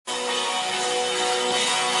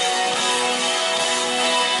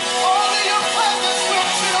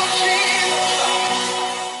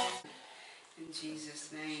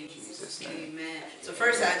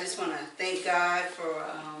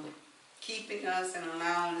equipping us and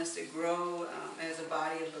allowing us to grow as a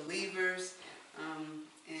body of believers,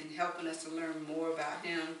 and helping us to learn more about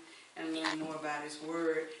Him and learn more about His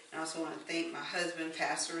Word. And I also want to thank my husband,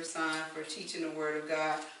 Pastor Hassan, for teaching the Word of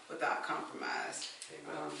God without compromise.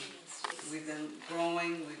 We've been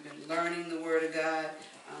growing, we've been learning the Word of God,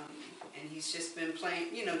 and he's just been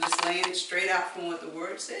just laying it straight out from what the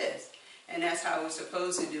Word says. And that's how we're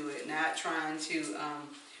supposed to do it, not trying to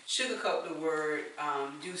sugarcoat the Word,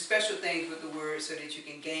 do special things with the Word so that you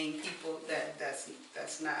can gain people.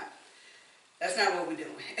 That's not what we're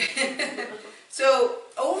doing. So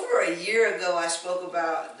over a year ago, I spoke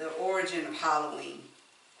about the origin of Halloween,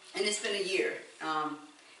 and it's been a year.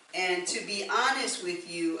 And to be honest with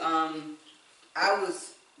you, I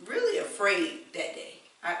was really afraid that day.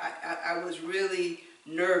 I was really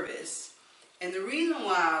nervous. And the reason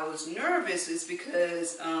why I was nervous is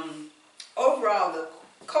because overall the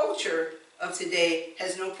culture of today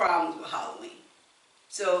has no problems with Halloween.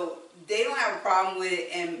 So they don't have a problem with it,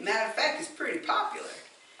 and matter of fact, it's pretty popular.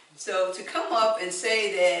 So to come up and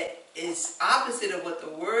say that it's opposite of what the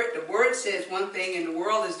word says one thing and the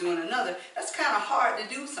world is doing another, that's kind of hard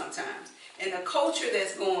to do sometimes. And a culture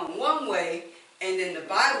that's going one way and then the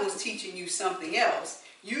Bible is teaching you something else,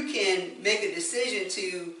 you can make a decision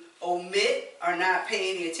to omit or not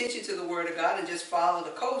pay any attention to the Word of God and just follow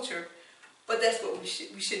the culture. But that's what we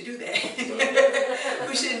shouldn't do that.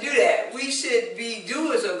 We shouldn't do that. We should be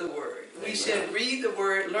doers of the Word. We should read the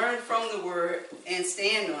Word, learn from the Word, and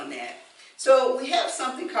stand on that. So we have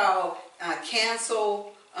something called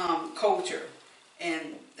cancel culture.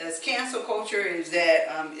 And as cancel culture is that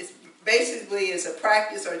it's basically is a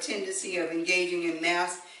practice or tendency of engaging in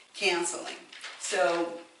mass canceling.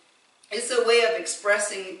 So it's a way of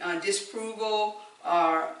expressing disapproval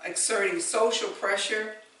or exerting social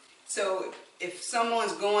pressure. So if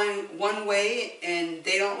someone's going one way and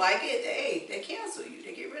they don't like it, they cancel you.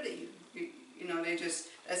 They get rid of you. They just,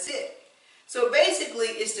 that's it. So basically,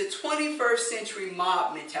 it's the 21st century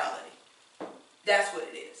mob mentality. That's what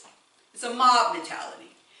it is. It's a mob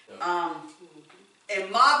mentality. And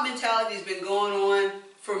mob mentality has been going on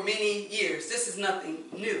for many years. This is nothing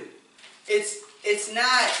new. It's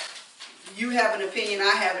not you have an opinion,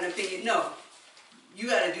 I have an opinion. No. You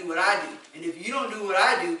got to do what I do. And if you don't do what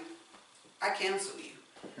I do, I cancel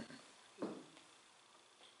you.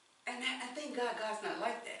 And I think God's not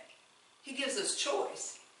like that. He gives us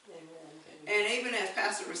choice. And even as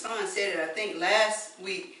Pastor Rasan said it, I think last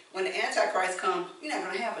week, when the Antichrist comes, you're not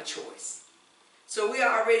going to have a choice. So we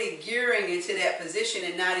are already gearing into that position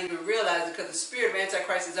and not even realizing, because the spirit of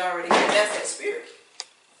Antichrist is already here. That's that spirit.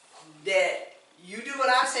 That you do what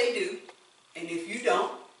I say do, and if you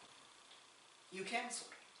don't, you cancel.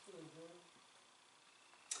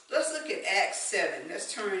 Let's look at Acts 7.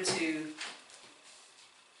 Let's turn to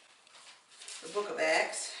the book of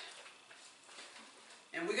Acts.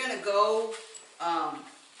 And we're going to go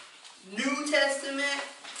New Testament,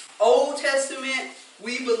 Old Testament.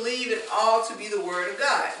 We believe it all to be the Word of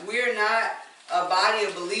God. We're not a body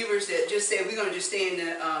of believers that just say we're going to just stay in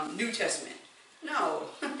the New Testament. No.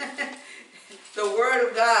 The Word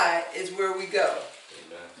of God is where we go.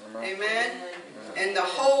 Amen. Amen. And the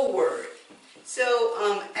whole Word.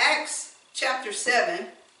 So Acts chapter 7,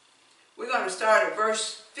 we're going to start at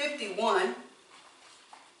verse 51.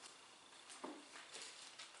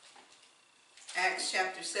 Acts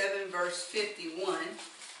chapter 7, verse 51.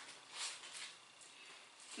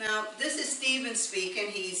 Now, this is Stephen speaking.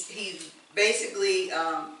 He's basically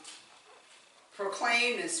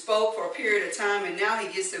proclaimed and spoke for a period of time, and now he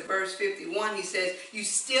gets to verse 51. He says, "You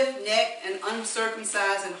stiff-necked and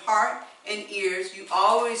uncircumcised in heart and ears, you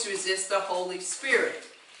always resist the Holy Spirit.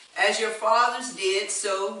 As your fathers did,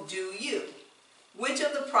 so do you. Which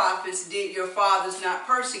of the prophets did your fathers not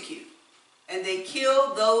persecute? And they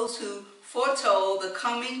killed those who foretold the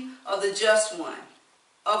coming of the just one,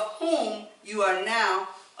 of whom you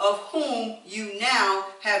now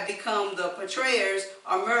have become the betrayers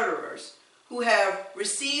or murderers, who have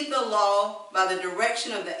received the law by the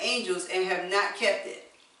direction of the angels and have not kept it."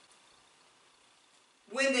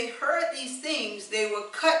 When they heard these things, they were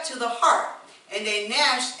cut to the heart, and they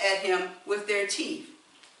gnashed at him with their teeth.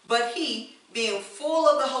 But he, being full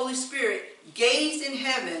of the Holy Spirit, gazed into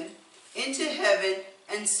heaven,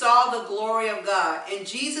 and saw the glory of God, and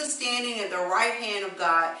Jesus standing at the right hand of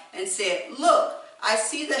God, and said, "Look, I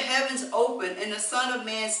see the heavens open, and the Son of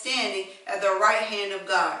Man standing at the right hand of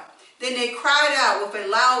God." Then they cried out with a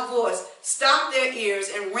loud voice, stopped their ears,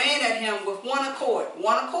 and ran at him with one accord.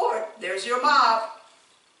 One accord, there's your mob.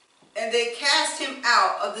 And they cast him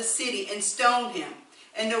out of the city and stoned him.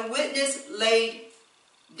 And the witness laid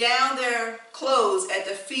down their clothes at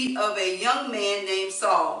the feet of a young man named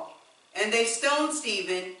Saul. And they stoned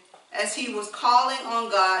Stephen as he was calling on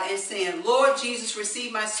God and saying, Lord Jesus,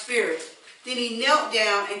 receive my spirit. Then he knelt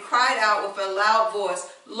down and cried out with a loud voice,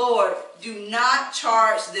 Lord, do not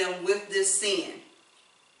charge them with this sin.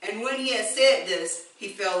 And when he had said this, he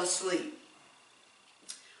fell asleep.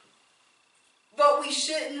 But we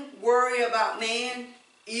shouldn't worry about man.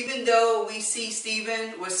 Even though we see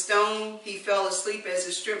Stephen was stoned, he fell asleep, as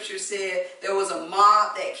the scripture said. There was a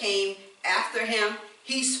mob that came after him.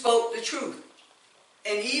 He spoke the truth.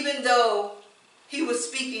 And even though he was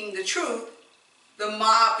speaking the truth, the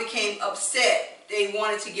mob became upset. They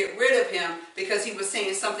wanted to get rid of him because he was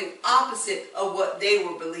saying something opposite of what they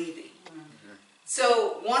were believing. Mm-hmm.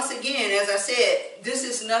 So once again, as I said, this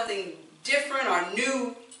is nothing different or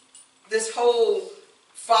new. This whole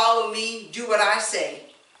follow me, do what I say.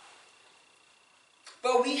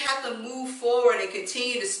 But we have to move forward and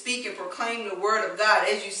continue to speak and proclaim the word of God.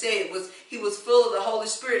 As you say, he was full of the Holy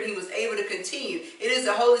Spirit. He was able to continue. It is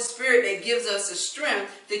the Holy Spirit that gives us the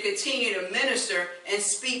strength to continue to minister and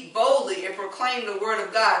speak boldly and proclaim the word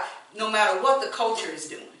of God, no matter what the culture is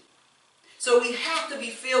doing. So we have to be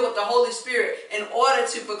filled with the Holy Spirit in order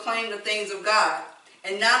to proclaim the things of God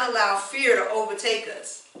and not allow fear to overtake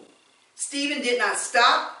us. Stephen did not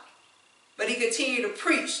stop, but he continued to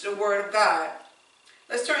preach the word of God.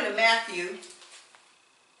 Let's turn to Matthew.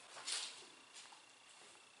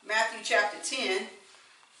 Matthew chapter 10,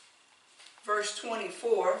 verse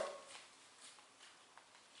 24.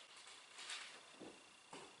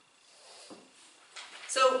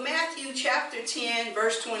 So Matthew chapter 10,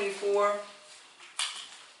 verse 24.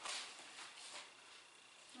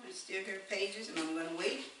 I still hear pages, and I'm going to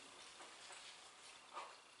wait.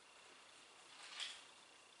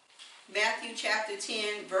 Matthew chapter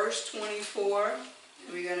 10, verse 24.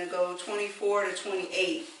 And we're going to go 24 to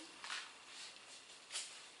 28.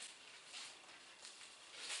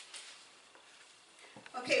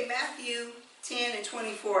 Okay, Matthew 10 and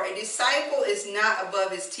 24. A disciple is not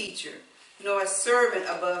above his teacher, nor a servant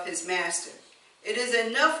above his master. It is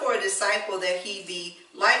enough for a disciple that he be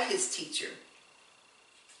like his teacher,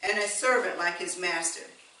 and a servant like his master.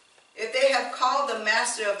 If they have called the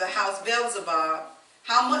master of the house Beelzebub,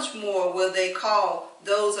 how much more will they call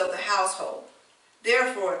those of the household?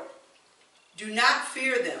 Therefore, do not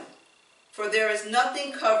fear them, for there is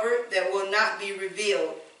nothing covered that will not be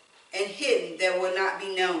revealed, and hidden that will not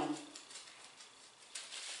be known.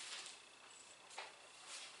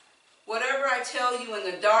 Whatever I tell you in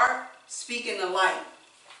the dark, speak in the light.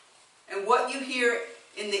 And what you hear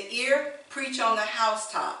in the ear, preach on the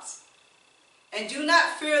housetops. And do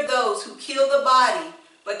not fear those who kill the body,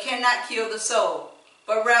 but cannot kill the soul,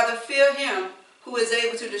 but rather fear him who is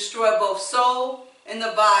able to destroy both soul and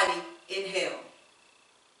the body in hell.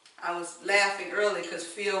 I was laughing early because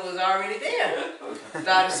Phil was already there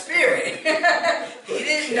by the Spirit. He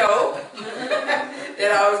didn't know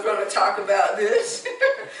that I was going to talk about this.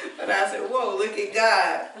 But I said, whoa, look at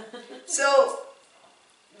God. So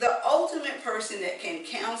the ultimate person that can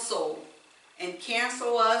counsel and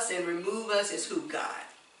cancel us and remove us is who? God.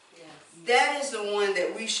 That is the one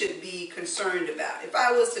that we should be concerned about. If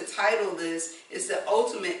I was to title this, it's the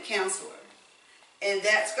ultimate counselor. And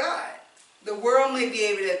that's God. The world may be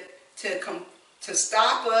able to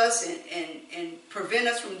stop us and prevent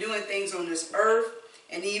us from doing things on this earth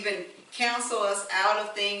and even counsel us out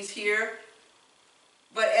of things here.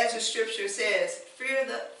 But as the scripture says, fear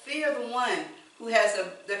the one who has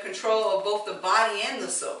the control of both the body and the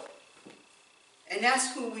soul. And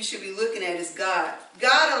that's who we should be looking at, is God.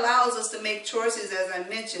 God allows us to make choices, as I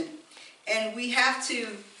mentioned. And we have to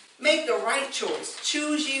make the right choice.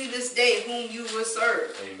 Choose you this day whom you will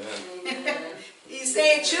serve. Amen. He's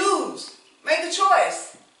saying choose. Make a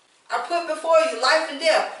choice. I put before you life and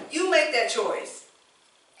death. You make that choice.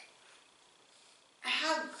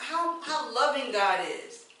 How loving God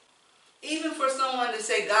is. Even for someone to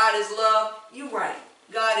say God is love, you're right.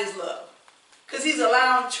 God is love. Because he's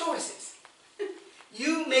allowing choices.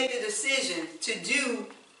 You make the decision to do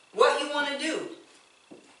what you want to do.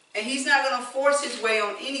 And he's not going to force his way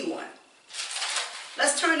on anyone.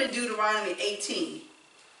 Let's turn to Deuteronomy 18.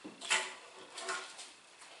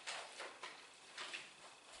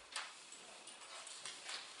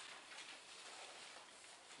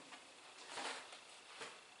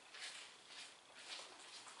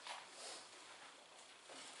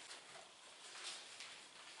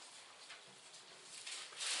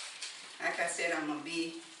 Like I said, I'm going to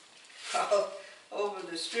be all over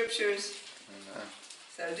the scriptures. Amen.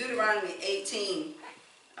 So Deuteronomy 18,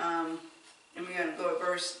 and we're going to go to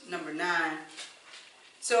verse number 9.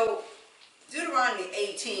 So Deuteronomy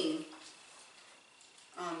 18,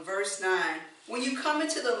 verse 9. When you come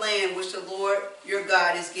into the land which the Lord your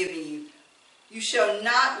God is giving you, you shall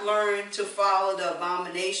not learn to follow the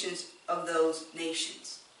abominations of those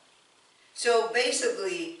nations. So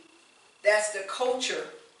basically, that's the culture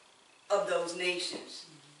of those nations.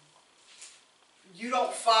 You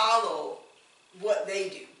don't follow what they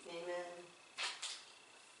do. Amen.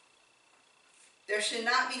 There should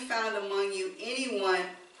not be found among you anyone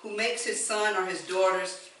who makes his son or his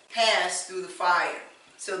daughters pass through the fire.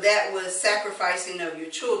 So that was sacrificing of your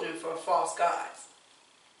children for false gods.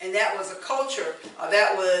 And that was a culture, or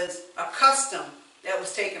that was a custom that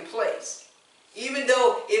was taking place. Even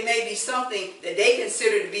though it may be something that they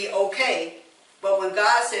consider to be okay, but when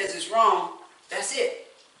God says it's wrong, that's it.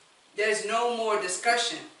 There's no more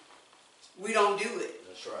discussion. We don't do it.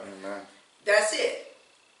 That's right. Amen. That's it.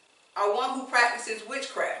 Or one who practices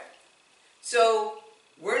witchcraft. So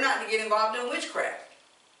we're not to get involved in witchcraft.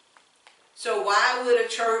 So why would a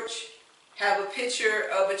church have a picture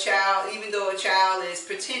of a child, even though a child is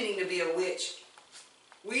pretending to be a witch?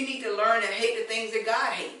 We need to learn to hate the things that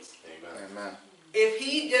God hates. Amen. Amen. If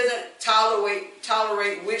he doesn't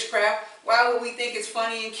tolerate witchcraft, why would we think it's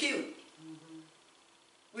funny and cute?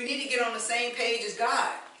 We need to get on the same page as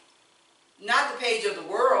God. Not the page of the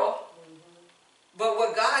world, but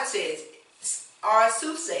what God says. Our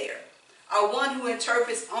soothsayer, our one who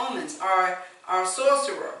interprets omens, our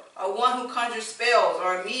sorcerer, our one who conjures spells,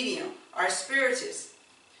 our medium, our spiritist.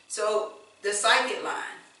 So the psychic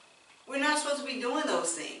line. We're not supposed to be doing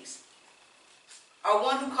those things. Our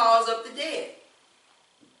one who calls up the dead.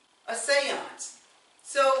 A seance.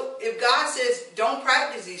 So if God says don't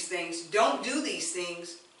practice these things, don't do these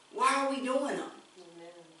things, why are we doing them?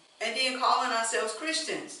 Amen. And then calling ourselves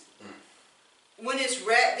Christians. When it's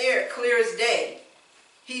right there, clear as day,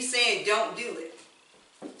 he's saying don't do it.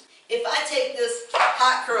 If I take this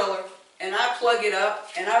hot curler and I plug it up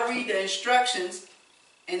and I read the instructions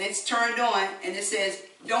and it's turned on and it says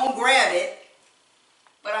don't grab it,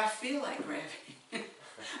 but I feel like grabbing it.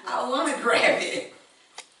 I want to grab it.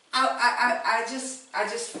 I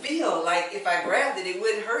just feel like if I grabbed it, it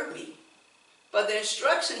wouldn't hurt me. But the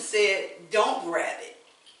instructions said don't grab it.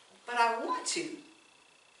 But I want to.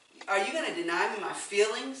 Are you going to deny me my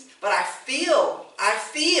feelings? But I feel.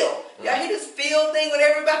 Y'all hear this feel thing with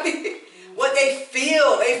everybody? What they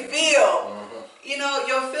feel. You know,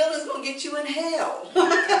 your feelings going to get you in hell.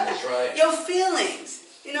 That's right. Your feelings.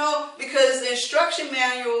 You know, because the instruction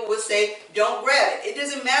manual would say, don't grab it. It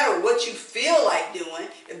doesn't matter what you feel like doing.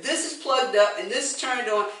 If this is plugged up and this is turned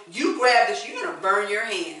on, you grab this, you're going to burn your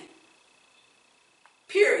hand.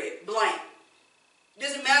 Period. Blank. It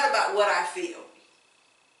doesn't matter about what I feel.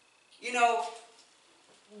 You know,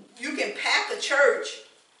 you can pack a church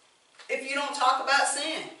if you don't talk about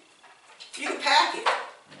sin. You can pack it.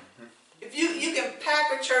 If you can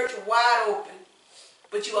pack a church wide open,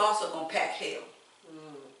 but you also going to pack hell.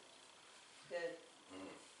 Good.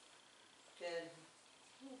 Good.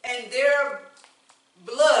 And their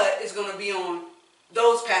blood is going to be on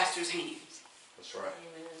those pastors' hands. That's right.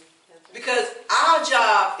 Amen. That's right. Because our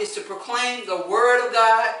job is to proclaim the word of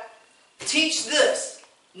God, teach this,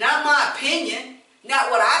 not my opinion, not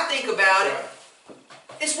what I think about it.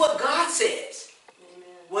 It's what God says. Amen.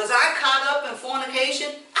 Was I caught up in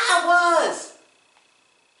fornication? I was.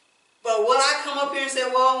 But would I come up here and say,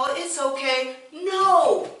 well, it's okay?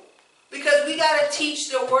 No. Because we got to teach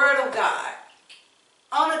the word of God.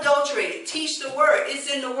 Unadulterated. Teach the word.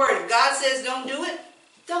 It's in the word. If God says don't do it,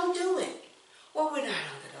 don't do it. Well, we're not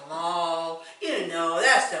under the law. You know,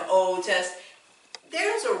 that's the Old Testament.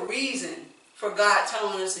 There's a reason for God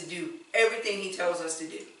telling us to do everything he tells us to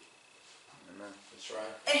do. Amen. That's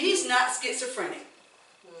right. And he's not schizophrenic.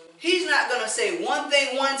 He's not going to say one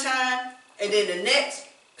thing one time and then the next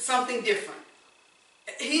something different.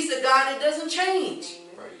 He's the God that doesn't change.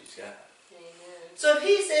 Praise God. Amen. So if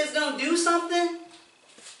he says don't do something,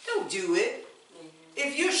 don't do it.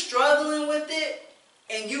 If you're struggling with it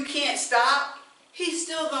and you can't stop, he's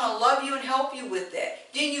still going to love you and help you with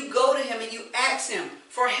that. Then you go to him and you ask him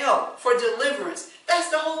for help, for deliverance. That's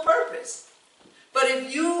the whole purpose. But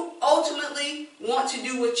if you ultimately want to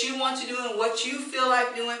do what you want to do and what you feel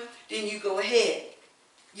like doing, then you go ahead.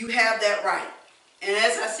 You have that right. And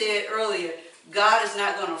as I said earlier, God is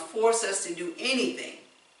not going to force us to do anything.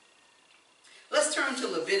 Let's turn to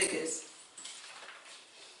Leviticus.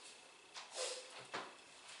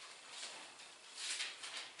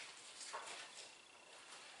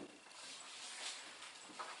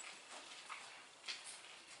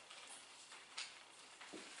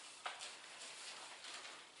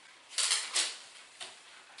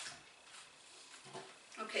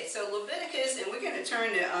 Okay, so Leviticus to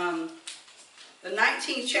turn to the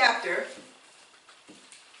 19th chapter.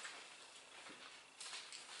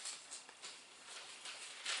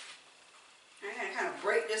 I'm going to kind of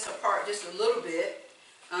break this apart just a little bit.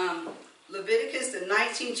 Leviticus, the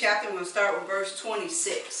 19th chapter, I'm going to start with verse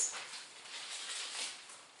 26.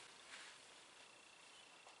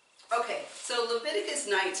 Okay, so Leviticus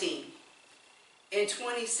 19 and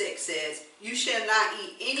 26 says, "You shall not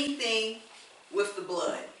eat anything with the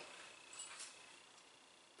blood."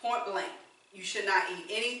 Point blank. You should not eat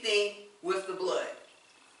anything with the blood.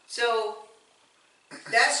 So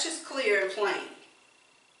that's just clear and plain.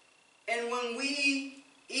 And when we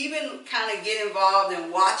even kind of get involved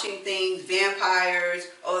in watching things, vampires,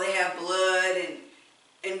 oh, they have blood,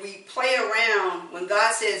 and we play around, when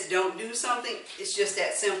God says don't do something, it's just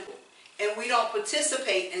that simple. And we don't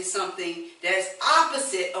participate in something that's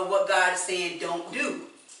opposite of what God is saying don't do.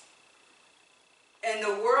 And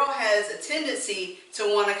the world has a tendency to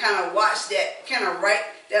want to kind of watch that, kind of right,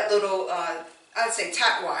 that little, I'd say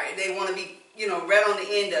top wire. They want to be, right on the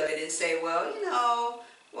end of it and say, well,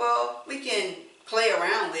 we can play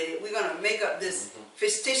around with it. We're going to make up this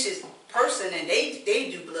fictitious person and they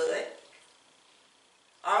do blood.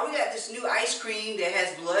 Or we got this new ice cream that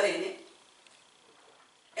has blood in it.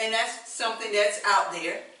 And that's something that's out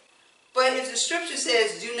there. But if the scripture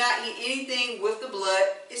says do not eat anything with the blood,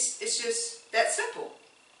 it's just that simple.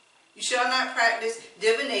 You shall not practice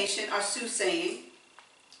divination or soothsaying.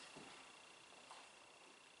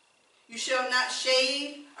 You shall not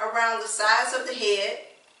shave around the sides of the head.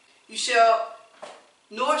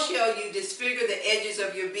 Nor shall you disfigure the edges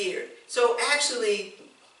of your beard. So actually,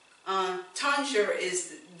 tonsure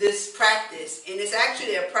is this practice. And it's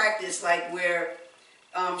actually a practice like where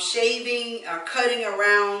shaving or cutting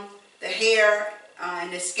around the hair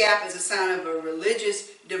and the scalp is a sign of a religious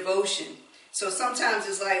devotion. So sometimes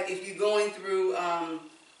it's like if you're going through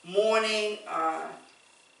mourning,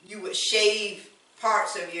 you would shave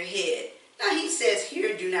parts of your head. Now he says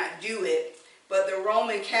here do not do it, but the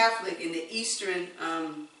Roman Catholic and the Eastern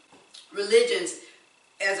religions,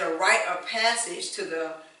 as a rite of passage to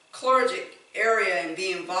the clergic area and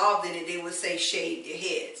be involved in it, they would say shave your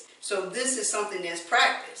heads. So this is something that's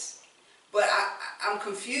practiced. But I'm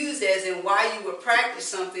confused as in why you would practice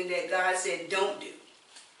something that God said don't do.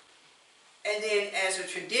 And then as a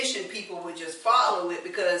tradition, people would just follow it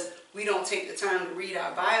because we don't take the time to read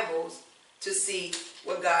our Bibles to see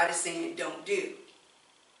what God is saying don't do.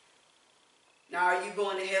 Now, are you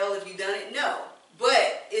going to hell if you've done it? No.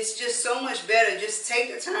 But it's just so much better. Just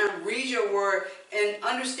take the time, read your word, and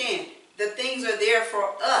understand the things are there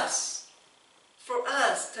for us. For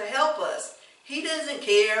us, to help us. He doesn't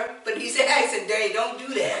care, but he said, "Hey, don't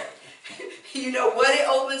do that." What it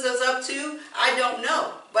opens us up to, I don't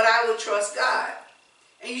know, but I will trust God.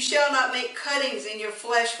 And you shall not make cuttings in your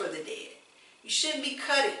flesh for the dead. You shouldn't be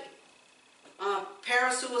cutting.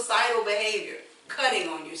 Parasuicidal behavior, cutting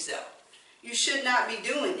on yourself. You should not be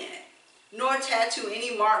doing that. Nor tattoo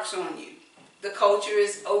any marks on you. The culture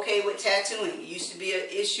is okay with tattooing. It used to be an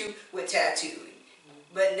issue with tattooing.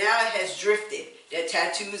 But now it has drifted that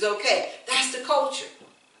tattoo is okay. That's the culture.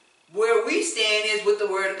 Where we stand is with the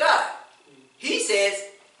word of God. He says,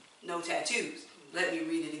 no tattoos. Let me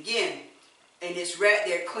read it again. And it's right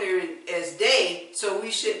there clear as day, so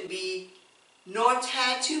we shouldn't be nor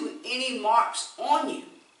tattoo any marks on you.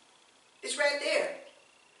 It's right there.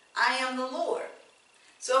 I am the Lord.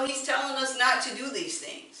 So he's telling us not to do these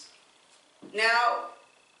things. Now,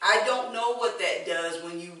 I don't know what that does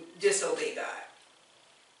when you disobey God.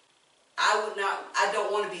 I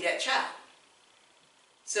don't want to be that child.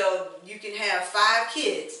 So you can have 5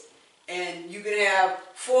 kids and you can have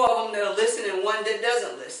 4 of them that'll listen and 1 that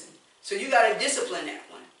doesn't listen. So you got to discipline that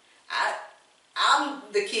one. I'm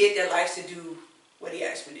the kid that likes to do what he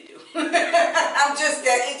asked me to do.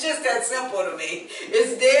 It's just that simple to me.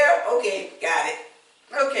 It's there, okay, got it.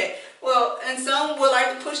 Okay, well, and some would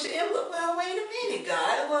like to push the envelope. Well, wait a minute,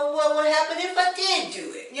 God. Well, what would happen if I did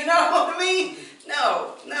do it? You know what I mean?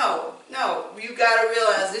 No. You got to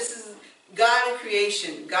realize this is God in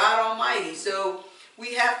creation, God Almighty. So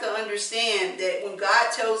we have to understand that when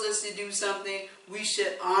God tells us to do something, we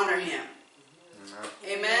should honor Him.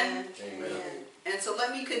 Amen? Amen. And so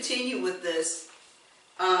let me continue with this.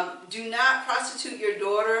 Do not prostitute your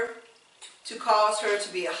daughter to cause her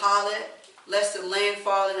to be a harlot, lest the land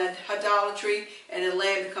fall in idolatry and the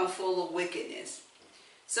land become full of wickedness.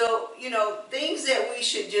 So, things that we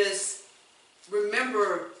should just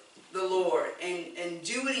remember the Lord and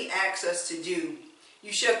do what He asks us to do.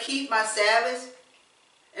 You shall keep my Sabbaths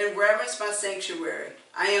and reverence my sanctuary.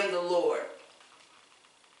 I am the Lord.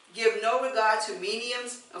 Give no regard to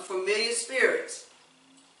mediums and familiar spirits.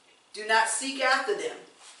 Do not seek after them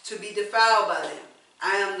to be defiled by them.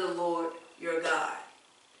 I am the Lord your God.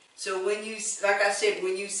 So when you, like I said,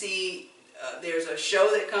 when you see there's a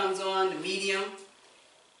show that comes on, the medium,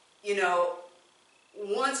 you know,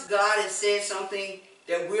 once God has said something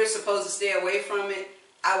that we're supposed to stay away from it,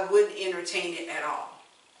 I wouldn't entertain it at all.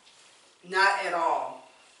 Not at all.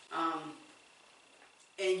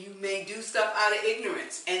 And you may do stuff out of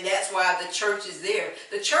ignorance, and that's why the church is there.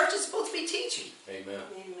 The church is supposed to be teaching. Amen.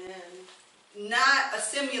 Amen. Not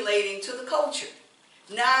assimilating to the culture.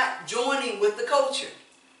 Not joining with the culture.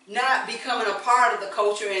 Not becoming a part of the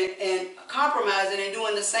culture and compromising and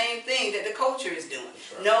doing the same thing that the culture is doing.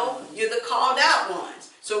 Right. No, you're the called out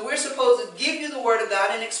ones. So we're supposed to give you the Word of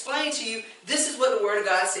God and explain to you, this is what the Word of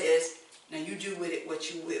God says. Now you do with it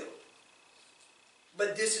what you will.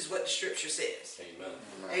 But this is what the Scripture says. Amen.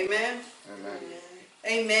 Amen? Amen.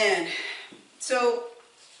 Amen. So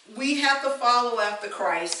we have to follow after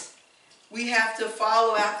Christ. We have to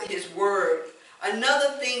follow after His Word.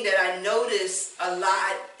 Another thing that I notice a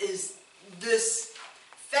lot is this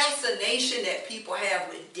fascination that people have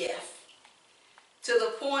with death. To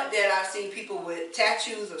the point that I've seen people with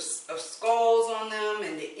tattoos of skulls on them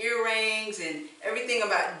and the earrings and everything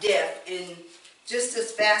about death and just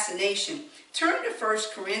this fascination. Turn to 1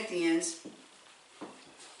 Corinthians.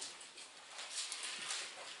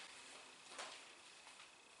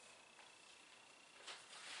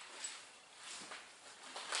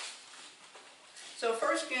 So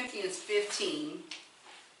 1 Corinthians 15.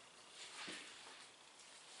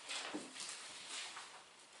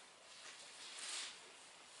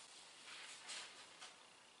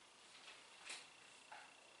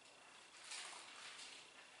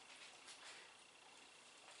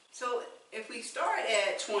 So if we start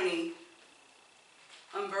at 20,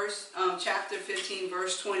 chapter 15,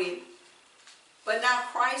 verse 20, but now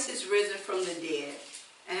Christ is risen from the dead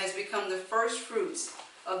and has become the first fruits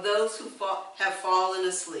of those who have fallen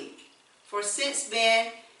asleep. For since by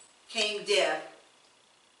man came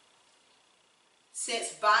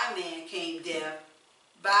death,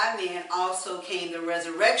 by man also came the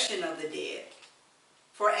resurrection of the dead.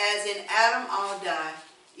 For as in Adam all die,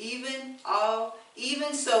 even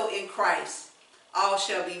so in Christ all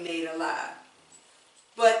shall be made alive.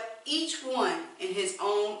 But each one in his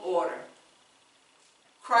own order.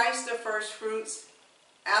 Christ the first fruits,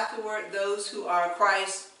 afterward those who are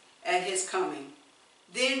Christ at his coming.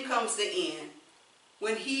 Then comes the end,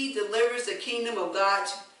 when he delivers the kingdom of God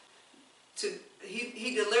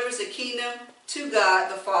he delivers the kingdom to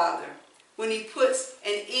God the Father, when he puts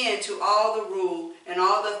an end to all the rule and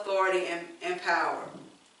all the authority and power.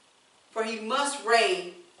 For he must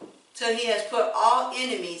reign till he has put all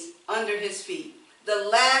enemies under his feet. The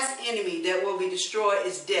last enemy that will be destroyed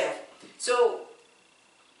is death. So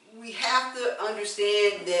we have to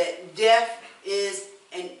understand that death is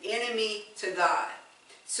an enemy to God.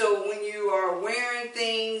 So when you are wearing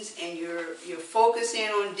things and you're focusing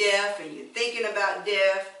on death and you're thinking about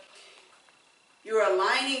death, you're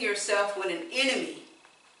aligning yourself with an enemy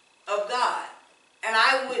of God. And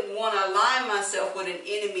I wouldn't want to align myself with an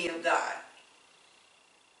enemy of God.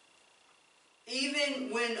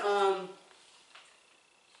 Even when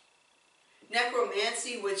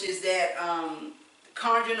necromancy, which is that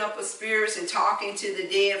conjuring up of spirits and talking to the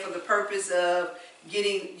dead for the purpose of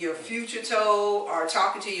getting your future told or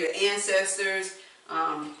talking to your ancestors.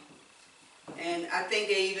 And I think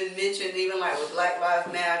they even mentioned, even like with Black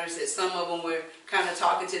Lives Matters, that some of them were kind of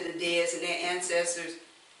talking to the dead and their ancestors.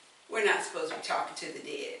 We're not supposed to be talking to the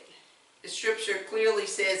dead. The scripture clearly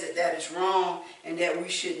says that that is wrong and that we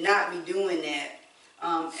should not be doing that.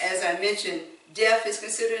 As I mentioned, death is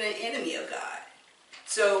considered an enemy of God.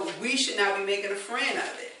 So we should not be making a friend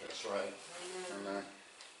of it. That's right. Amen.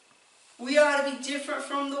 We ought to be different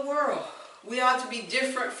from the world. We ought to be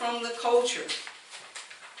different from the culture.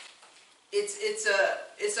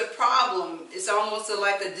 It's a problem. It's almost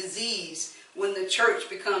like a disease when the church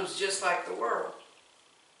becomes just like the world.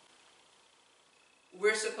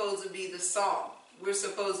 We're supposed to be the salt. We're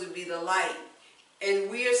supposed to be the light. And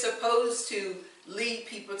we are supposed to lead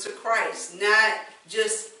people to Christ, not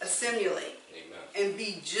just assimilate. Amen. And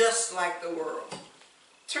be just like the world.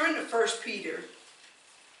 Turn to 1 Peter.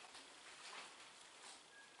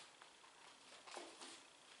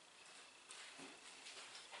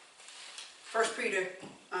 1 Peter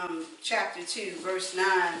chapter 2, verse 9.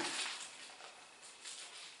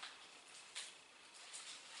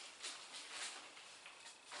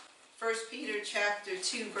 1 Peter chapter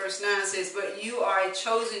 2, verse 9 says, but you are a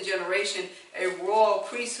chosen generation, a royal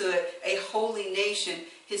priesthood, a holy nation,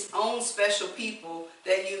 his own special people,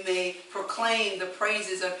 that you may proclaim the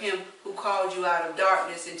praises of him who who called you out of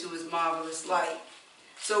darkness into his marvelous light.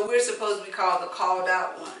 So we're supposed to be called the called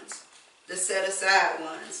out ones, the set aside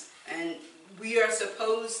ones. And we are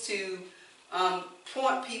supposed to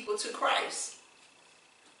point people to Christ.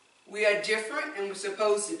 We are different and we're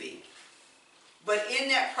supposed to be. But in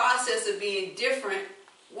that process of being different,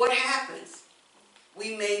 what happens?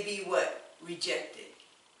 We may be what? Rejected.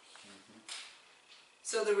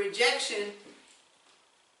 So the rejection,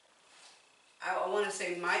 I want to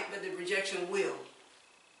say might, but the rejection will.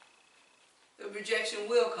 The rejection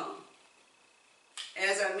will come.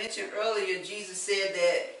 As I mentioned earlier, Jesus said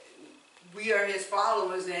that we are his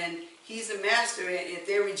followers and he's the master, and if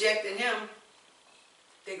they're rejecting him,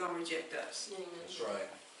 they're going to reject us. That's right.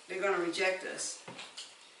 They're going to reject us.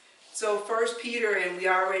 So 1 Peter, and we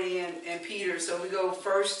already in Peter, so we go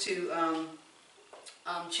first to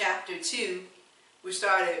chapter 2. We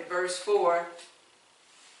start at verse 4.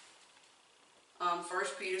 1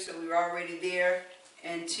 Peter, so we were already there.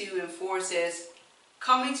 And 2 and 4 says,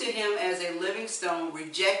 coming to him as a living stone,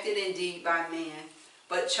 rejected indeed by man,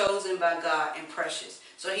 but chosen by God and precious.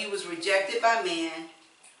 So he was rejected by man,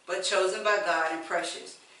 but chosen by God and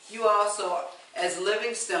precious. You also, as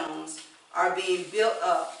living stones, are being built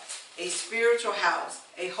up a spiritual house,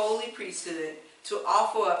 a holy priesthood, to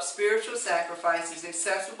offer up spiritual sacrifices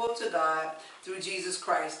acceptable to God through Jesus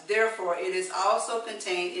Christ. Therefore, it is also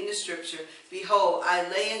contained in the scripture, behold, I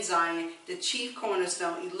lay in Zion the chief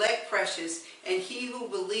cornerstone, elect precious, and he who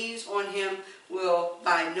believes on him will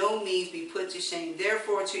by no means be put to shame.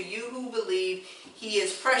 Therefore, to you who believe, he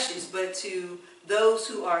is precious, but to those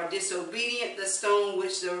who are disobedient, the stone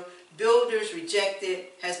which the builders rejected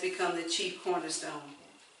has become the chief cornerstone,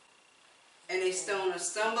 and a stone of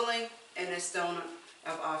stumbling and a stone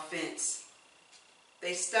of offense.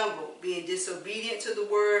 They stumbled, being disobedient to the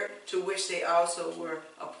word to which they also were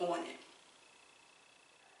appointed.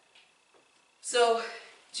 So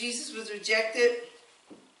Jesus was rejected,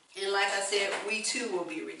 and like I said, we too will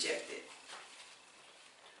be rejected.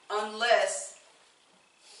 Unless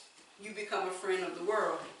you become a friend of the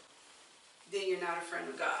world, then you're not a friend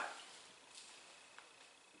of God.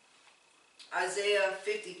 Isaiah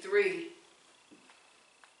 53.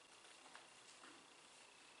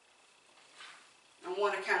 I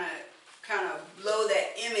want to kind of blow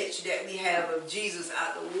that image that we have of Jesus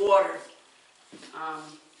out the water.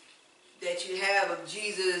 That you have of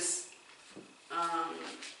Jesus,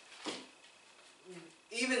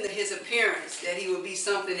 even his appearance, that he would be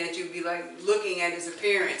something that you'd be like looking at his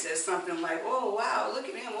appearance as something like, oh wow, look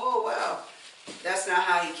at him, oh wow. That's not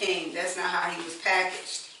how he came. That's not how he was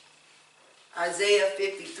packaged. Isaiah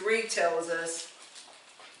 53 tells us,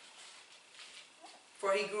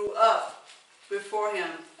 for he grew up before him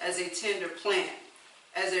as a tender plant,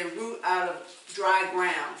 as a root out of dry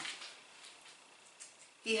ground.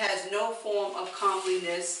 He has no form of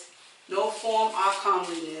comeliness, no form of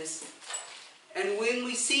comeliness. And when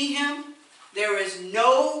we see him, there is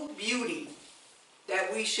no beauty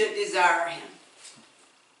that we should desire him.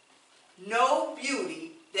 No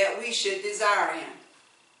beauty that we should desire him.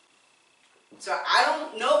 So I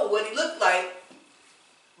don't know what he looked like,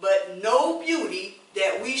 but no beauty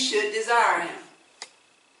that we should desire him.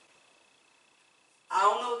 I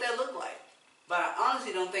don't know what that looked like, but I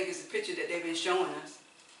honestly don't think it's a picture that they've been showing us.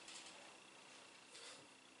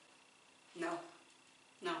 No.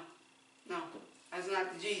 That's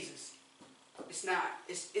not Jesus. It's not.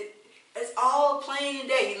 It's all plain and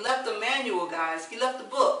day. He left the manual, guys. He left the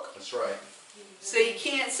book. That's right. So you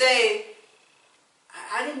can't say,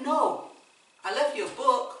 I didn't know. I left you a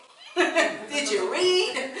book. Did you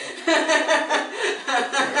read?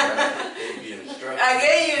 Gave you instructions. I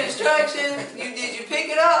gave you instructions. Did you pick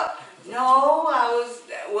it up? No,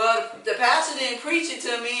 well, the pastor didn't preach it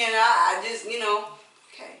to me, and I just,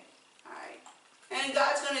 okay, all right. And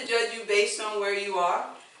God's going to judge you based on where you are.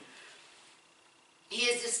 He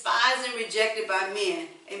is despised and rejected by men,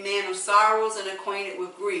 a man of sorrows and acquainted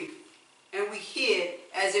with grief. And we hid,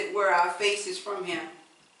 as it were, our faces from him.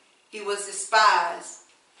 He was despised,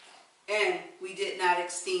 and we did not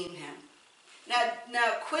esteem him.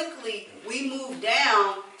 Now quickly, we move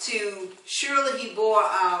down to, surely he bore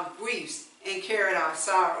our griefs and carried our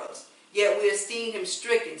sorrows. Yet we esteemed him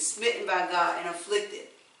stricken, smitten by God, and afflicted.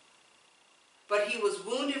 But he was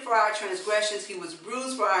wounded for our transgressions, he was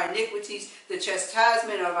bruised for our iniquities. The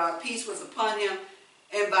chastisement of our peace was upon him,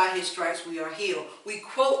 and by his stripes we are healed. We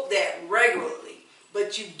quote that regularly,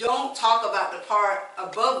 but you don't talk about the part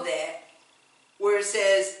above that where it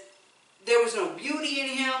says there was no beauty in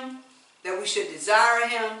him, that we should desire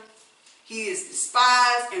him. He is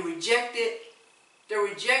despised and rejected. The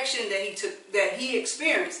rejection that he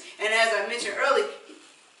experienced. And as I mentioned earlier,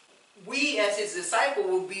 we as his disciple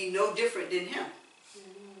will be no different than him.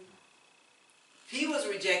 If he was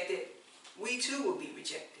rejected, we too will be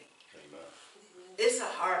rejected. Amen. It's a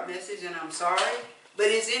hard message, and I'm sorry, but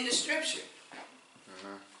it's in the scripture.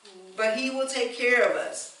 But he will take care of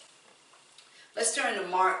us. Let's turn to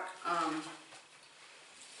Mark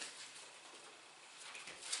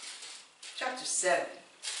chapter 7.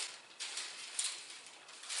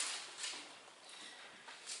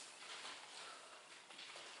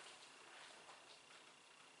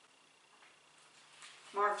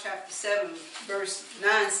 Mark chapter 7, verse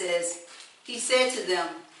 9 says, he said to them,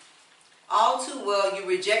 all too well you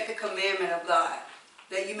reject the commandment of God,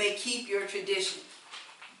 that you may keep your tradition.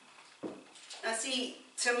 Now see,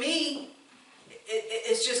 to me,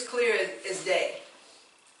 it's just clear as day.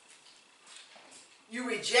 You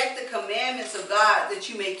reject the commandments of God that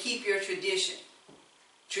you may keep your tradition.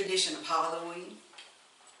 Tradition of Halloween.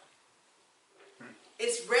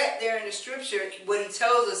 It's right there in the scripture what he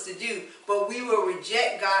tells us to do, but we will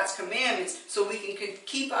reject God's commandments so we can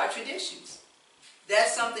keep our traditions.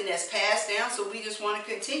 That's something that's passed down, so we just want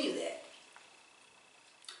to continue that.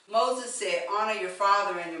 Moses said, honor your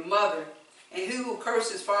father and your mother, and he who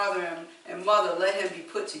curses father and mother, let him be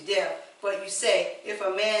put to death. But you say, if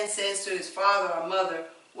a man says to his father or mother,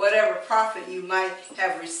 whatever profit you might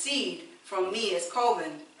have received from me as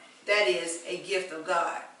Coven, that is a gift of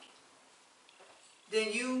God,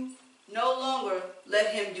 then you no longer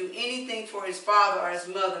let him do anything for his father or his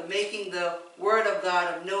mother, making the word of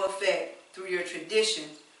God of no effect through your tradition,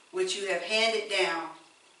 which you have handed down,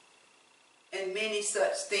 and many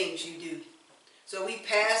such things you do. So we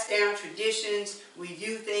pass down traditions, we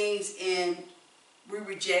do things, and we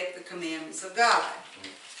reject the commandments of God.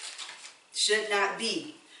 Should not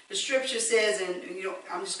be. The scripture says, and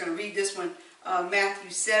I'm just going to read this one,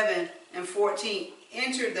 Matthew 7 and 14,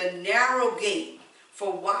 enter the narrow gate,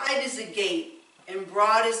 for wide is the gate, and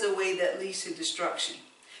broad is the way that leads to destruction.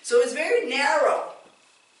 So it's very narrow.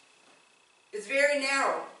 It's very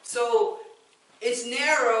narrow. So it's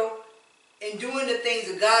narrow in doing the things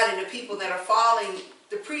of God and the people that are following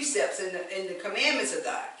the precepts and the commandments of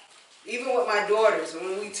God. Even with my daughters,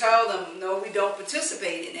 when we tell them, no, we don't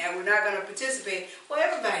participate in that, we're not going to participate. Well,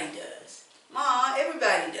 everybody does. Ma,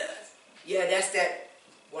 everybody does. Yeah, that's that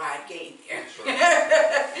wide gate there. That's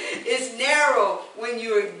right. It's narrow when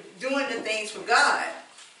you're doing the things for God.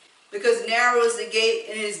 Because narrow is the gate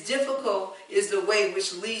and it's difficult is the way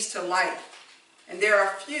which leads to life. And there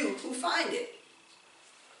are few who find it.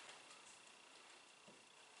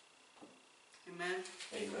 Amen?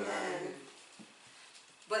 Amen.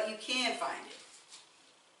 But you can find it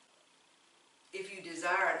if you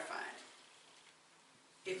desire to find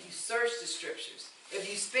it. If you search the scriptures. If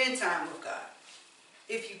you spend time with God.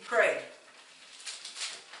 If you pray.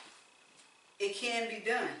 It can be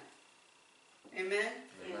done. Amen?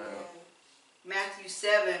 Amen. Matthew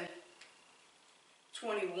 7,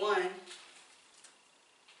 21.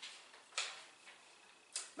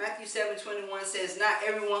 Matthew 7:21 says, not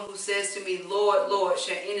everyone who says to me, Lord, Lord,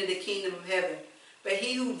 shall enter the kingdom of heaven, but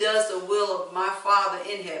he who does the will of my Father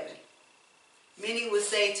in heaven. Many will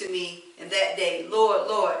say to me in that day, Lord,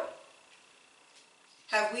 Lord,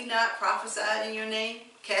 have we not prophesied in your name,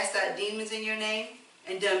 cast out demons in your name,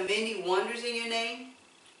 and done many wonders in your name?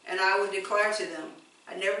 And I will declare to them,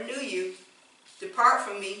 I never knew you. Depart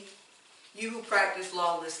from me, you who practice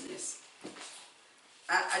lawlessness.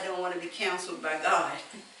 I don't want to be counseled by God.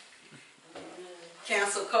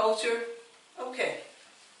 Cancel culture, okay.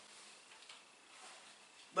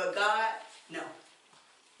 But God, no.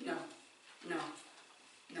 No. No.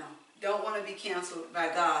 No. Don't want to be counseled by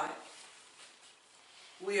God.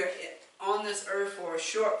 We are on this earth for a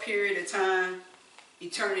short period of time.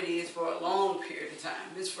 Eternity is for a long period of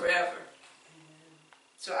time. It's forever.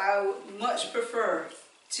 So I would much prefer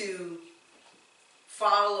to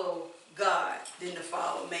follow God than to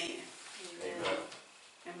follow man. Amen.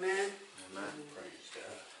 Amen? Amen. Praise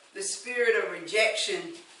God. The spirit of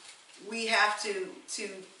rejection, we have to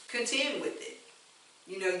contend with it.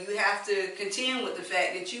 You have to contend with the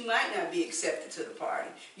fact that you might not be accepted to the party.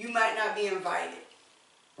 You might not be invited.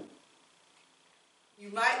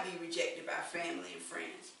 You might be rejected by family and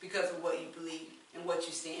friends because of what you believe and what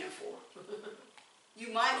you stand for.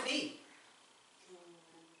 You might be.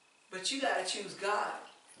 But you got to choose God.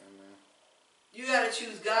 Amen. You got to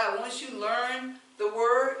choose God. Once you learn the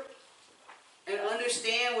word and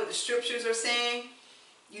understand what the scriptures are saying,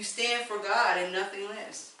 you stand for God and nothing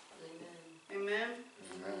less. Amen. Amen.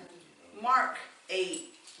 Amen. Mark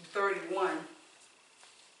 8:31.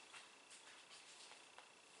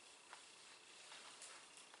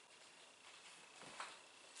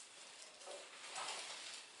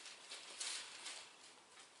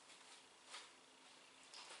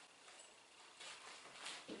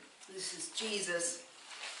 This is Jesus.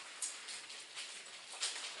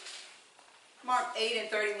 Mark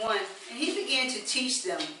 8:31. And he began to teach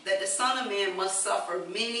them that the Son of Man must suffer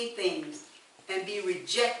many things and be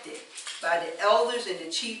rejected by the elders and the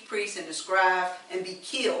chief priests and the scribes and be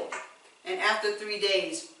killed, and after 3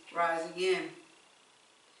 days rise again.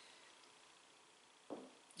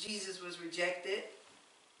 Jesus was rejected,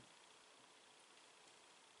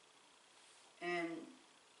 and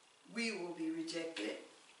we will be rejected,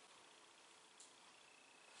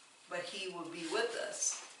 but he will be with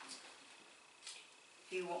us.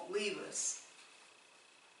 He won't leave us.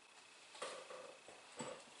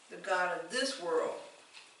 The God of this world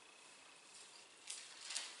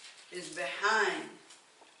is behind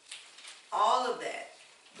all of that,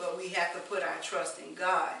 but we have to put our trust in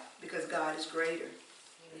God because God is greater.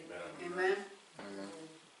 Amen. Amen. Amen.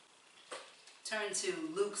 Turn to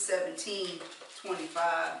Luke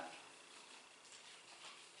 17:25.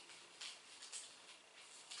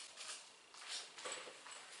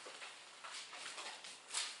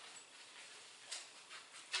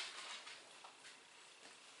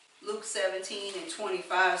 Luke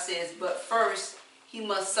 17:25 says, but first he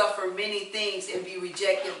must suffer many things and be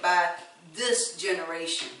rejected by this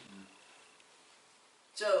generation.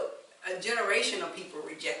 So a generation of people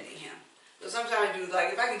rejecting him. So sometimes I do,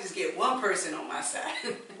 like, if I could just get one person on my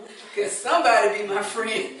side, because somebody be my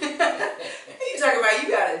friend. You talking about you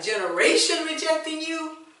got a generation rejecting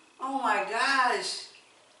you? Oh my gosh.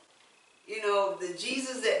 You know, the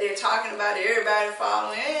Jesus that they're talking about, everybody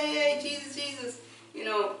following, hey, Jesus, Jesus. You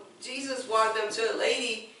know, Jesus walked up to a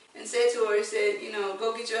lady and said to her, he said, you know,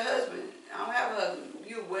 go get your husband. I don't have a husband.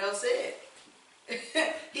 You well said.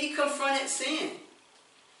 He confronted sin.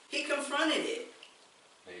 He confronted it.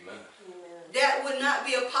 Amen. That would not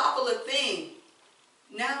be a popular thing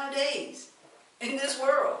nowadays in this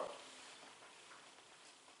world.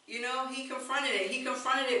 You know, he confronted it. He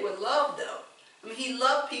confronted it with love, though. I mean, he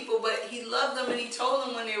loved people, but he loved them and he told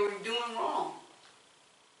them when they were doing wrong.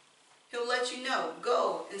 He'll let you know,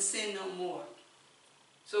 go and sin no more.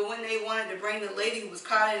 So when they wanted to bring the lady who was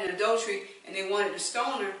caught in adultery and they wanted to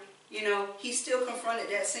stone her, you know, he still confronted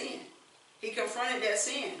that sin. He confronted that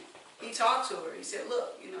sin. He talked to her. He said,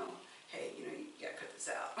 look, you know, hey, you know, you got to cut this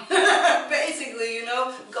out. Basically, you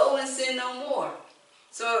know, go and sin no more.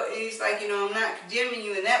 So he's like, you know, I'm not condemning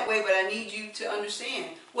you in that way, but I need you to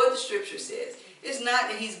understand what the scripture says. It's not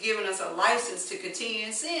that he's given us a license to continue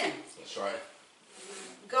in sin. That's right.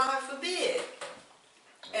 God forbid.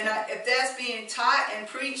 And if that's being taught and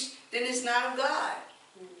preached, then it's not of God.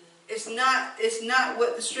 It's not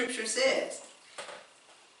what the scripture says.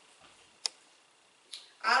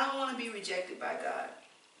 I don't want to be rejected by God.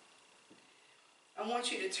 I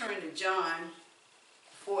want you to turn to John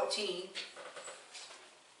 14.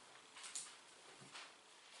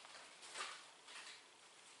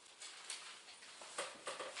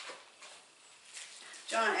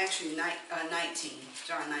 John actually 19.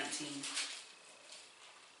 John 19.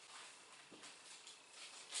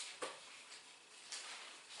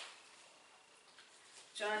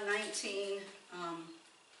 John 19.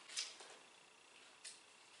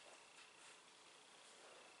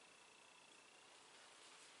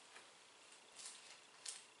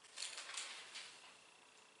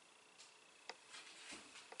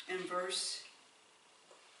 And verse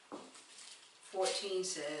 14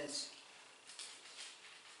 says,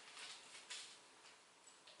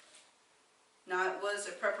 now it was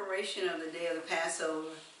the preparation of the day of the Passover,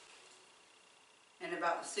 and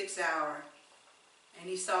about the 6th hour, and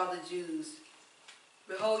he saw the Jews,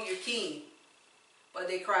 behold your king. But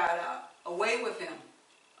they cried out, away with him,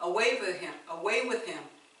 away with him, away with him,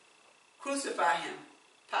 crucify him.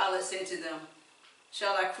 Pilate said to them,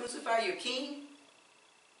 shall I crucify your king?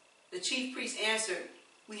 The chief priest answered,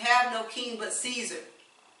 we have no king but Caesar.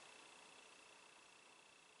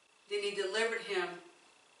 Then he delivered him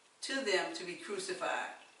to them to be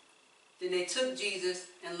crucified. Then they took Jesus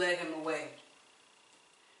and led him away.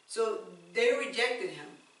 So they rejected him.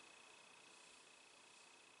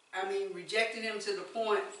 I mean, rejected him to the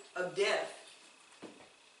point of death.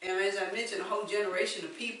 And as I mentioned, a whole generation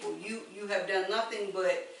of people, you have done nothing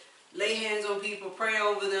but lay hands on people, pray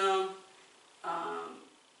over them.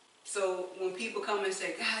 So when people come and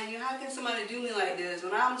say, God, you know, how can somebody do me like this?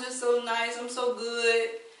 When I'm just so nice, I'm so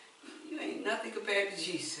good. You ain't nothing compared to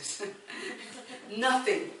Jesus.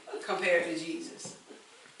 Nothing compared to Jesus.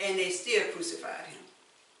 And they still crucified him.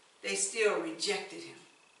 They still rejected him.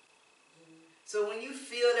 So when you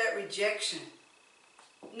feel that rejection,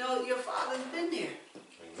 know your Father's been there.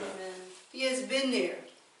 Amen. He has been there.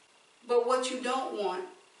 But what you don't want,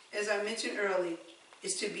 as I mentioned earlier,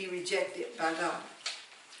 is to be rejected by God.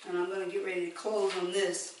 And I'm going to get ready to close on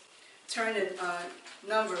this. Turn to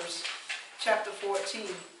Numbers chapter 14.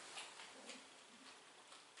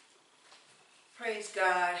 Praise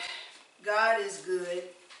God. God is good.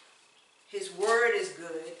 His word is good.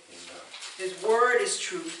 Amen. His word is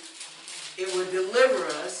truth. It will deliver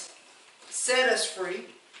us, set us free.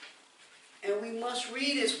 And we must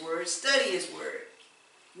read his word, study his word.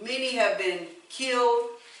 Many have been killed,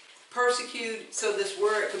 persecuted, so this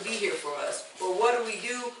word could be here for us. But what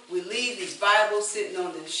do? We leave these Bibles sitting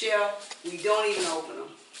on the shelf. We don't even open them.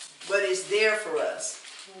 But it's there for us.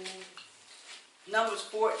 Numbers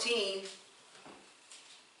 14.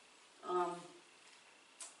 And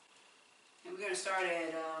we're going to start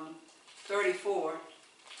at 34.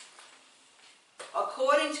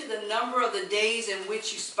 According to the number of the days in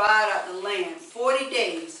which you spied out the land, 40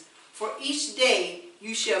 days, for each day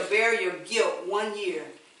you shall bear your guilt 1 year,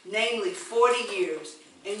 namely 40 years,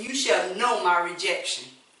 and you shall know my rejection.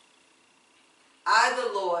 I,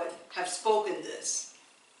 the Lord, have spoken this.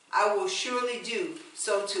 I will surely do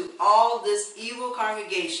so to all this evil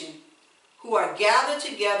congregation who are gathered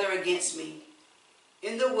together against me.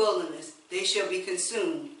 In the wilderness they shall be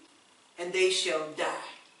consumed, and they shall die.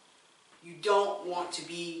 You don't want to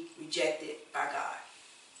be rejected by God.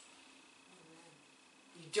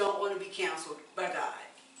 You don't want to be counseled by God.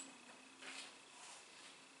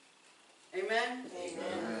 Amen?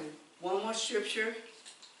 Amen. One more scripture.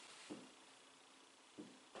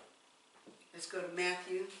 Let's go to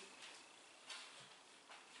Matthew.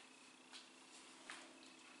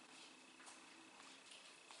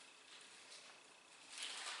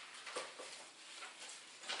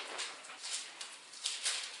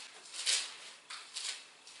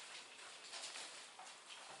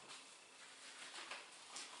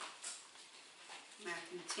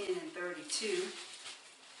 Matthew 10 and 32.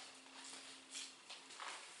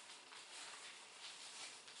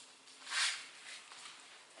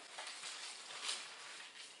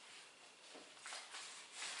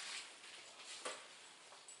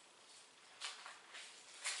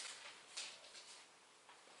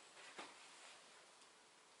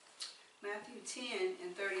 Matthew 10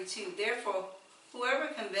 and 32. Therefore, whoever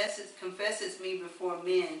confesses me before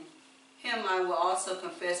men, him I will also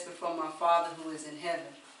confess before my Father who is in heaven.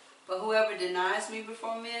 But whoever denies me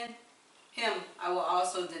before men, him I will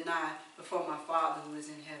also deny before my Father who is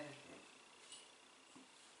in heaven.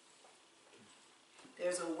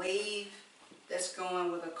 There's a wave that's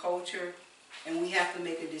going with a culture, and we have to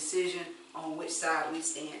make a decision on which side we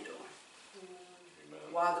stand on. Amen.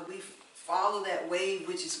 While we follow that wave,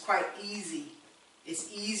 which is quite easy,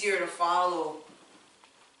 it's easier to follow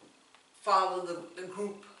the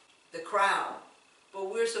group, the crowd. But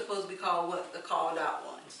we're supposed to be called what? The called out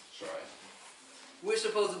ones. That's right. We're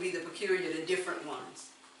supposed to be the peculiar, the different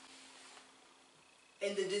ones.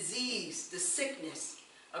 And the disease, the sickness,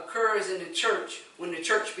 occurs in the church when the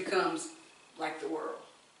church becomes like the world.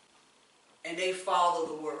 And they follow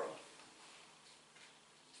the world.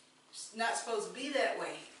 It's not supposed to be that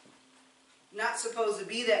way. Not supposed to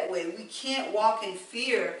be that way. We can't walk in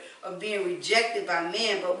fear of being rejected by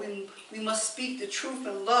man, but we must speak the truth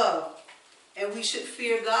in love. And we should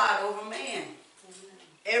fear God over man.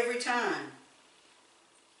 Every time.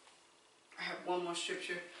 I have one more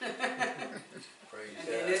scripture. Praise And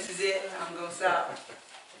then God. this is it. I'm going to stop.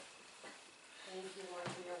 Thank you, Lord,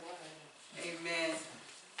 for your word. Amen.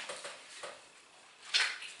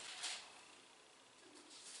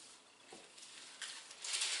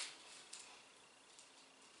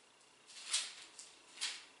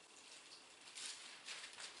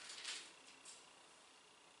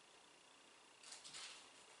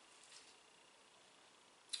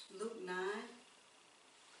 Luke 9.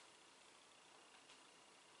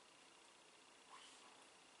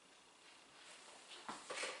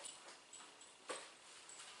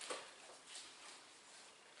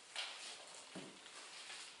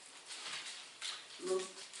 Luke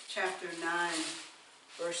chapter 9,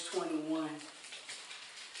 verse 21.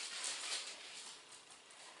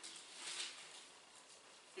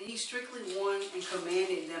 And he strictly warned and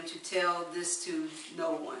commanded them to tell this to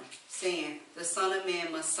no one, saying, the Son of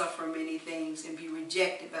Man must suffer many things and be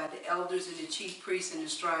rejected by the elders and the chief priests and the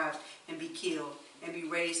scribes and be killed and be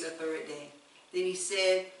raised the third day. Then he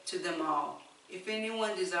said to them all, if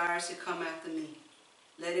anyone desires to come after me,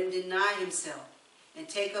 let him deny himself and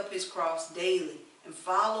take up his cross daily and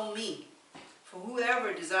follow me. For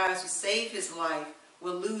whoever desires to save his life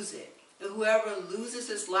will lose it, and whoever loses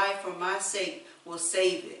his life for my sake will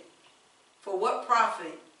save it. For what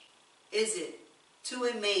profit is it to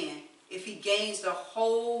a man if he gains the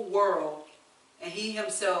whole world and he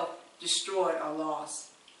himself destroyed or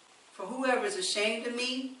lost? For whoever is ashamed of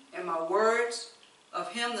me and my words,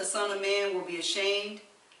 of him the Son of Man will be ashamed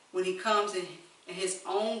when he comes in his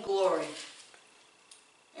own glory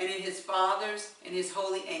and in his Father's and his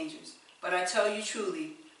holy angels. But I tell you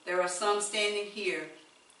truly, there are some standing here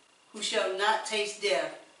who shall not taste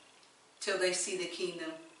death till they see the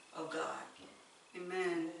kingdom of God.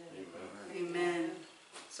 Amen. Amen. Amen.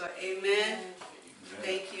 So, amen.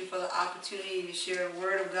 Thank you for the opportunity to share the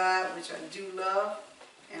word of God, which I do love.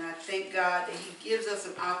 And I thank God that he gives us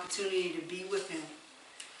an opportunity to be with him,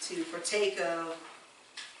 to partake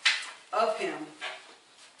of him.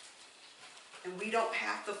 And we don't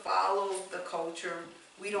have to follow the culture.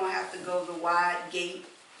 We don't have to go the wide gate,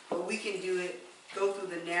 but we can do it, go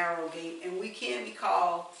through the narrow gate. And we can be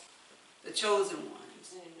called the chosen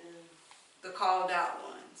ones, the called out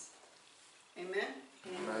ones. Amen?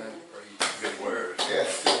 Amen. Good word.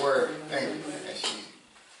 Yes, good word. Thank you. And she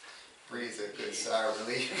breathes a good sigh of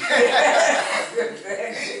relief.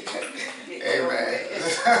 Amen.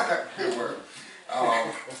 Good word.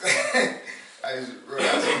 I just wrote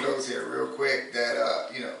out some notes here real quick that,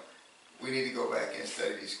 we need to go back and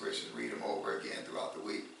study these scriptures, read them over again throughout the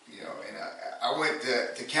week, and I went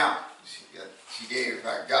to count. She gave, if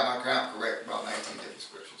I got my count correct, about 19 different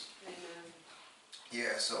scriptures. Amen.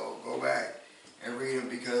 Yeah, so go back and read them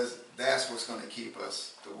because that's what's going to keep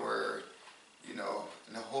us, the word,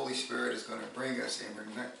 and the Holy Spirit is going to bring us and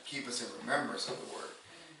keep us in remembrance of the word.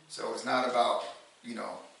 So it's not about,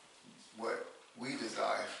 what we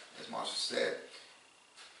desire, as Marshall said,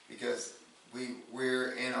 because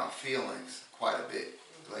we're in our feelings quite a bit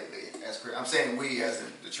lately. I'm saying we as in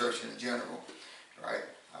the church in general, right?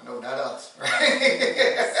 I know not us,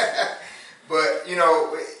 right? But,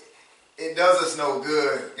 it does us no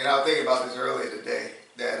good. And I was thinking about this earlier today,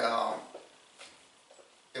 that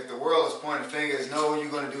if the world is pointing fingers, no,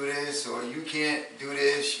 you're going to do this, or you can't do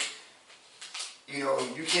this,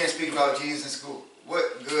 you can't speak about Jesus in school.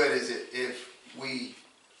 What good is it if we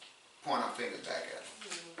point our fingers back at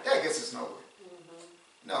them? That gets us nowhere.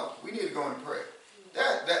 No, we need to go and pray.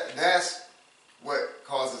 That's what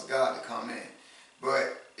causes God to come in.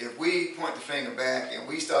 But if we point the finger back and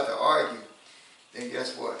we start to argue, then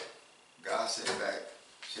guess what? God sitting back,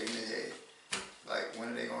 shaking his head. Like, when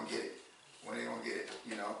are they going to get it? When are they going to get it?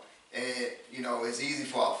 And, it's easy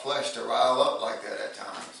for our flesh to rile up like that at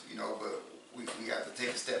times, but we got to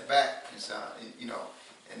take a step back and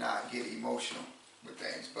not get emotional with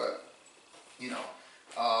things. But,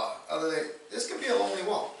 other than this can be a lonely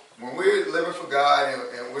walk. When we're living for God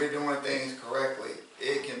and we're doing things correctly,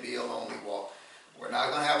 it can be a lonely walk. We're not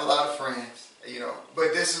going to have a lot of friends,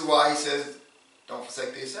 but this is why he says, don't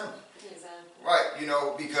forsake the assembly. Exactly.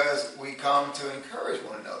 Right, because we come to encourage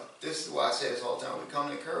one another. This is why I say this all the time. We come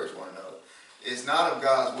to encourage one another. It's not of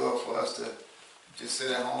God's will for us to just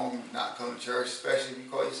sit at home, not come to church, especially if you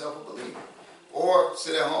call yourself a believer. Or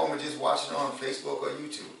sit at home and just watch it on Facebook or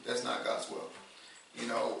YouTube. That's not God's will.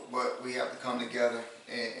 But we have to come together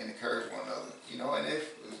and encourage one another. And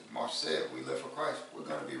if, as Marshall said, we live for Christ, we're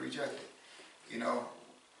going to be rejected.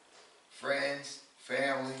 Friends,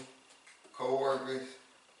 family, co-workers,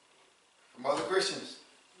 from other Christians.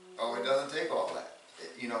 Oh, it doesn't take all that.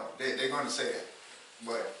 They're going to say that.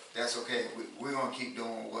 But that's okay. We're going to keep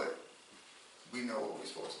doing what we know what we're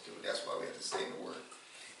supposed to do. That's why we have to stay in the Word.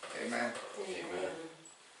 Amen. Amen.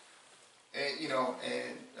 And,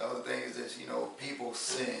 and the other thing is this, people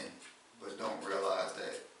sin, but don't realize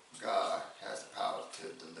that God has the power to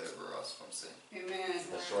deliver us from sin. Amen.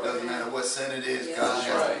 That's It right. doesn't matter what sin it is, Yes. God That's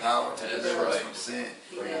has right. the power to That's deliver us right. from sin.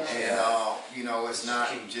 Amen. And, it's not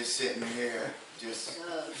just sitting here, just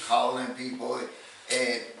calling people.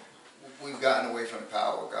 And we've gotten away from the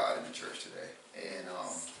power of God in the church today. And,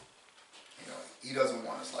 he doesn't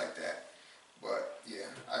want us like that. But, yeah,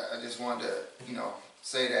 I just wanted to,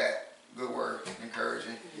 say that. Good word,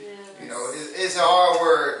 encouraging. Yes. It's a hard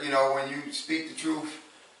word, when you speak the truth,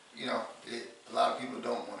 a lot of people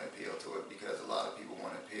don't want to appeal to it because a lot of people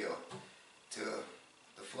want to appeal to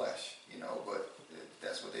the flesh, but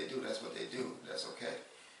that's what they do. That's what they do. That's okay.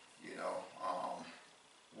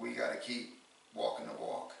 We got to keep walking the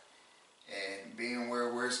walk and being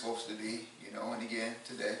where we're supposed to be, and again,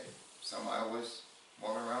 today, somebody was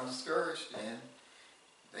walking around discouraged and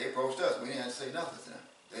they approached us. We didn't have to say nothing to them.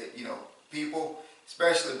 People,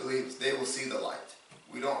 especially believers, they will see the light.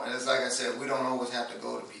 We don't, and it's like I said, we don't always have to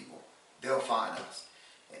go to people. They'll find us.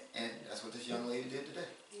 And that's what this young lady did today.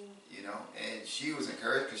 And she was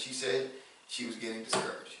encouraged because she said she was getting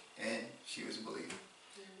discouraged. And she was a believer.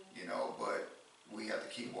 But we have to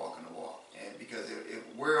keep walking the walk. And because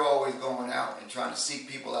if we're always going out and trying to seek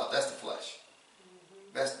people out, that's the flesh.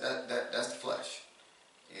 That's the flesh.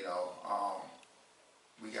 you know,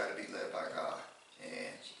 we got to be led by God.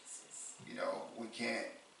 And, Jesus. you know, we can't,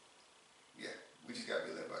 we just got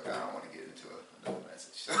to be led by God. I don't want to get into another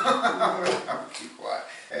message. I'm going to keep quiet.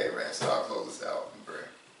 Hey, man, so I'll close this out.